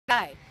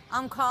Hey,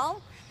 I'm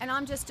Cole and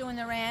I'm just doing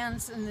the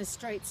rounds in the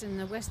streets in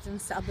the western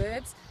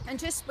suburbs,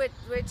 and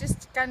we're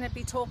just going to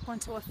be talking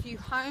to a few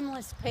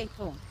homeless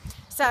people.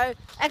 So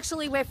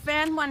actually we've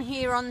found one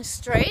here on the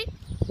street.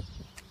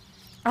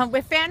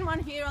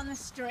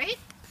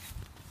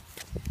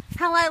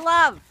 Hello,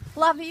 love.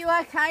 Love, are you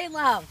okay,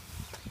 love?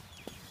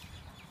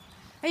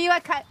 Are you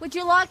okay? Would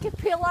you like a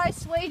pillow,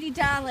 sweetie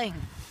darling?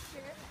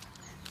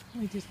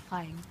 Yeah. We're just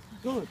playing.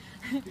 Good.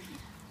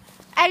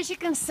 As you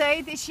can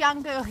see, this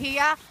young girl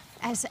here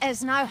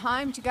has no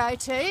home to go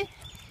to,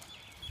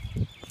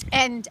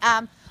 and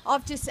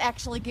I've just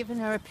actually given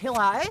her a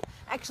pillow.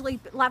 Actually,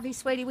 lovey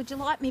sweetie, would you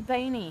like me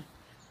beanie?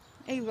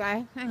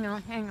 Anyway, hang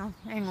on,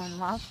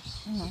 love.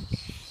 Hang on.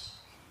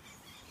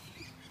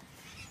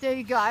 There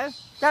you go.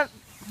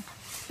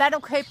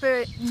 That'll keep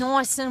her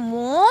nice and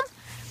warm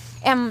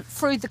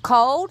through the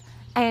cold.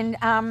 And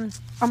I'm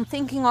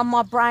thinking on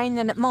my brain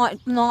that it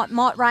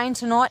might rain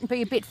tonight and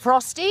be a bit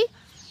frosty.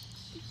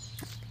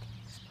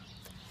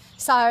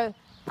 So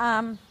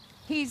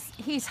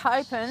he's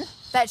hoping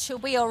that she'll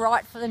be all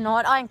right for the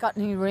night. I ain't got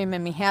any room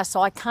in my house,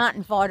 so I can't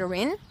invite her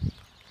in.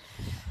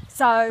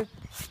 So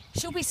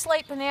she'll be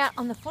sleeping out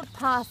on the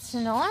footpath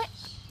tonight,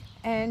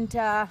 and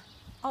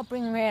I'll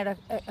bring her out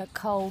a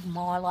cold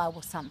Milo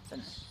or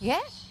something,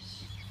 yeah?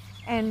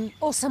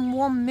 Or some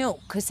warm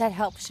milk, because that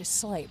helps you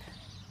sleep.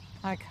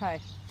 Okay.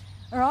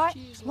 All right?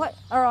 Cheers, what?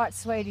 All right,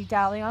 sweetie,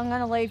 darling. I'm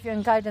going to leave you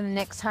and go to the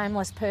next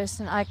homeless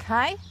person,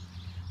 okay?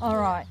 All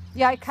right.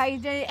 You okay? You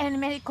do any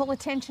medical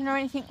attention or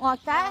anything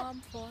like that? No, I'm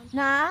fine.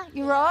 Nah,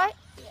 you right?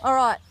 Yeah. All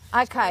right.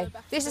 Okay. Go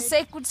back to There's a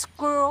bed. secret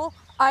squirrel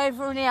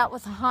over and out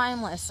with the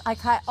homeless.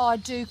 Okay, I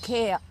do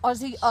care.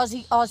 Aussie,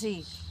 Aussie,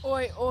 Aussie.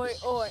 Oi, oi,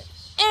 oi.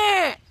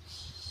 Eh!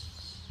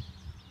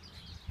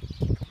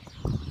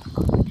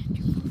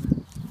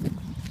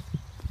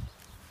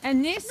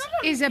 And this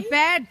is a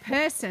bad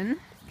person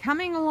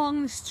coming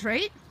along the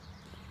street,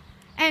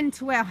 and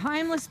to our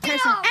homeless person.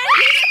 And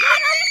he's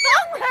gonna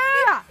thong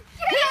her!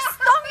 He's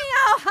thonging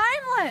our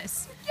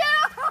homeless!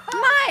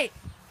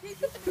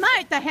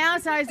 Mate, the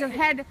households have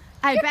had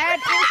a bad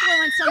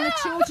influence on the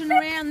children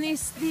around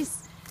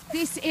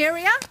this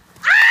area.